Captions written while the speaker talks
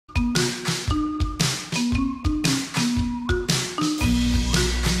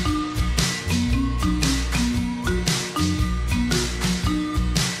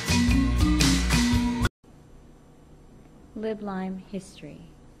LibLime history.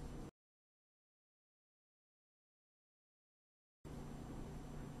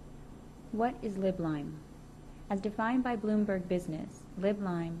 What is LibLime? As defined by Bloomberg Business,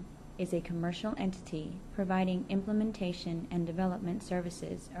 LibLime is a commercial entity providing implementation and development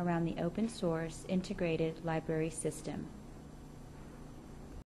services around the open source integrated library system.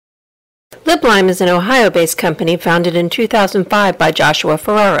 LibLime is an Ohio-based company founded in 2005 by Joshua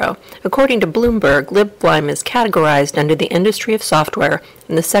Ferraro. According to Bloomberg, LibLime is categorized under the industry of software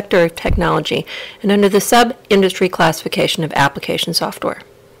in the sector of technology and under the sub-industry classification of application software.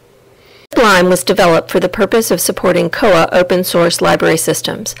 LibLime was developed for the purpose of supporting COA open-source library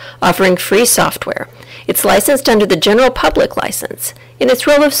systems, offering free software. It's licensed under the General Public License. In its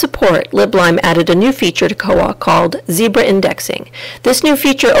role of support, LibLime added a new feature to COA called Zebra Indexing. This new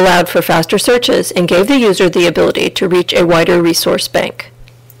feature allowed for faster searches and gave the user the ability to reach a wider resource bank.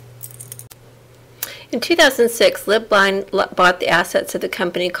 In 2006, LibLime bought the assets of the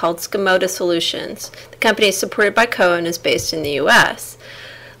company called Schemota Solutions. The company is supported by COA and is based in the U.S.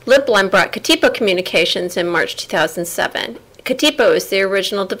 LibLime brought Katipo Communications in March 2007. Katipo is the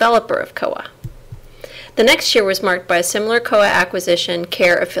original developer of COA. The next year was marked by a similar COA acquisition,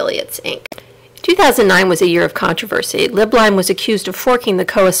 Care Affiliates, Inc. 2009 was a year of controversy. LibLime was accused of forking the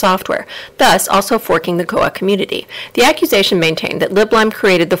COA software, thus also forking the COA community. The accusation maintained that LibLime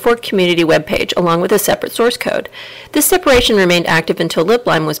created the forked community webpage along with a separate source code. This separation remained active until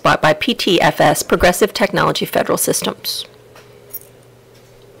LibLime was bought by PTFS, Progressive Technology Federal Systems.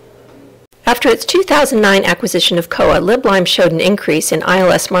 After its 2009 acquisition of COA, LibLime showed an increase in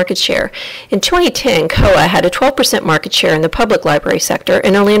ILS market share. In 2010, COA had a 12% market share in the public library sector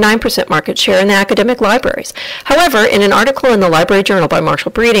and only a 9% market share in the academic libraries. However, in an article in the Library Journal by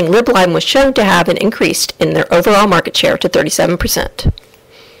Marshall Breeding, LibLime was shown to have an increase in their overall market share to 37%.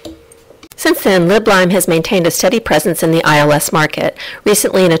 Since then, LibLime has maintained a steady presence in the ILS market.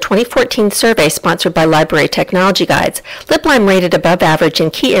 Recently, in a 2014 survey sponsored by Library Technology Guides, LibLime rated above average in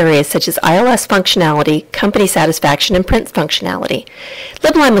key areas such as ILS functionality, company satisfaction, and print functionality.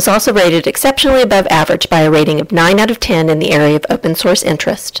 LibLime was also rated exceptionally above average by a rating of 9 out of 10 in the area of open source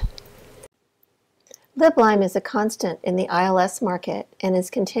interest. LibLime is a constant in the ILS market and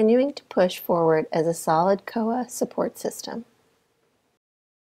is continuing to push forward as a solid COA support system.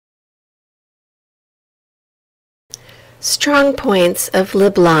 Strong points of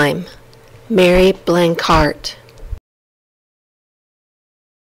LibLime. Mary Blanchart.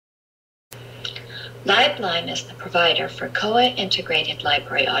 LibLime is the provider for COA integrated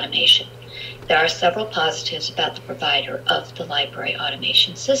library automation. There are several positives about the provider of the library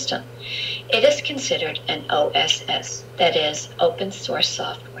automation system. It is considered an OSS, that is, open source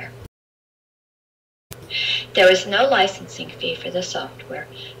software. There is no licensing fee for the software.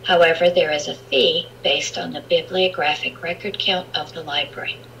 However, there is a fee based on the bibliographic record count of the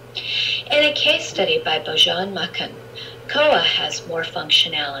library. In a case study by Bojan Makan, COA has more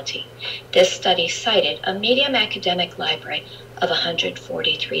functionality. This study cited a medium academic library of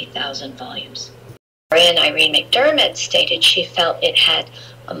 143,000 volumes. Historian Irene McDermott stated she felt it had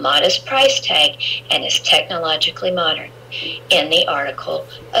a modest price tag and is technologically modern. In the article,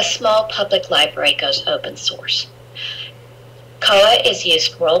 a small public library goes open source. COA is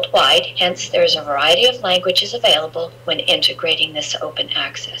used worldwide, hence there is a variety of languages available when integrating this open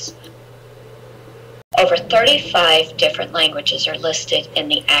access. Over 35 different languages are listed in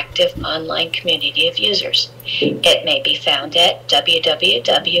the active online community of users. It may be found at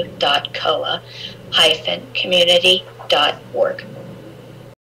www.coa-community.org.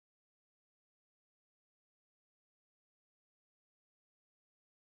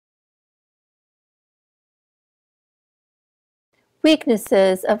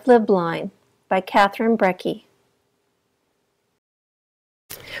 Weaknesses of LibLime by Catherine Brecky.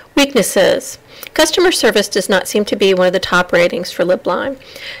 Weaknesses. Customer service does not seem to be one of the top ratings for LibLime.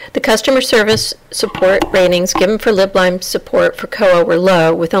 The customer service support ratings given for LibLime support for COA were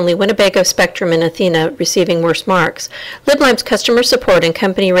low, with only Winnebago, Spectrum, and Athena receiving worse marks. LibLime's customer support and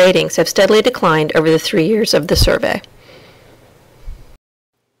company ratings have steadily declined over the 3 years of the survey.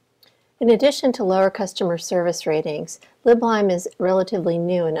 In addition to lower customer service ratings, LibLime is relatively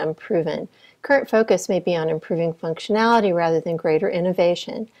new and unproven. Current focus may be on improving functionality rather than greater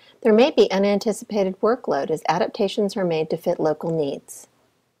innovation. There may be unanticipated workload as adaptations are made to fit local needs.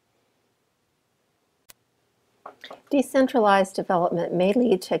 Decentralized development may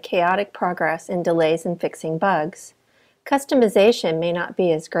lead to chaotic progress and delays in fixing bugs. Customization may not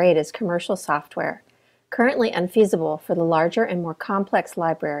be as great as commercial software, currently unfeasible for the larger and more complex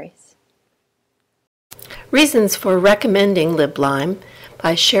libraries. Reasons for recommending LibLime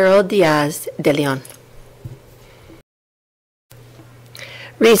by Cheryl Diaz de Leon.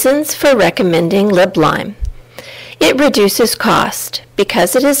 Reasons for recommending LibLime. It reduces cost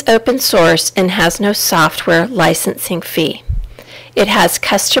because it is open source and has no software licensing fee. It has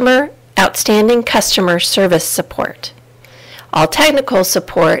outstanding customer service support. All technical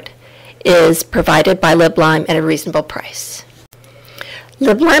support is provided by LibLime at a reasonable price.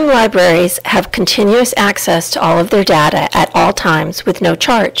 LibLime libraries have continuous access to all of their data at all times with no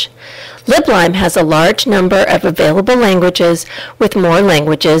charge. LibLime has a large number of available languages with more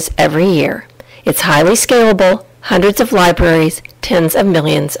languages every year. It's highly scalable, hundreds of libraries, tens of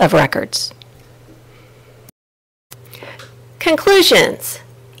millions of records. Conclusions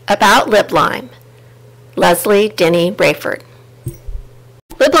about LibLime. Leslie Denny Rayford.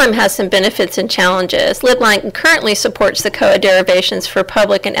 LibLime has some benefits and challenges. LibLime currently supports the COA derivations for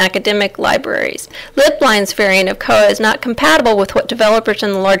public and academic libraries. LibLime's variant of COA is not compatible with what developers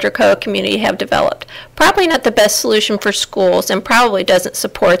in the larger COA community have developed. Probably not the best solution for schools and probably doesn't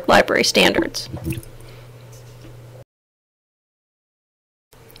support library standards.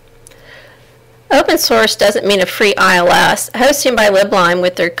 Open source doesn't mean a free ILS. Hosting by LibLime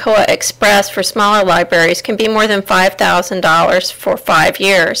with their COA Express for smaller libraries can be more than $5,000 for 5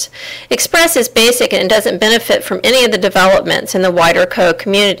 years. Express is basic and doesn't benefit from any of the developments in the wider COA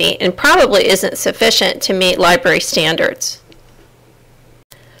community and probably isn't sufficient to meet library standards.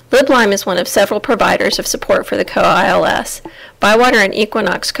 LibLime is one of several providers of support for the COA ILS. Bywater and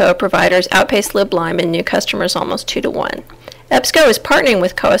Equinox COA providers outpace LibLime in new customers almost 2 to 1. EBSCO is partnering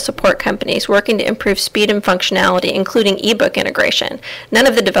with COA support companies working to improve speed and functionality, including ebook integration. None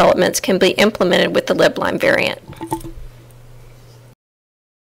of the developments can be implemented with the LibLime variant.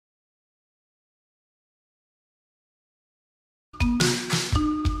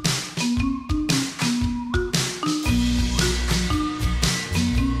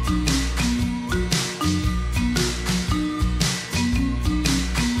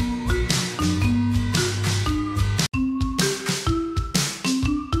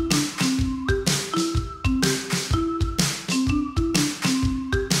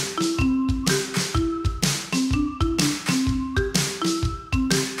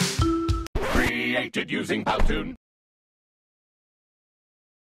 Using Powtoon.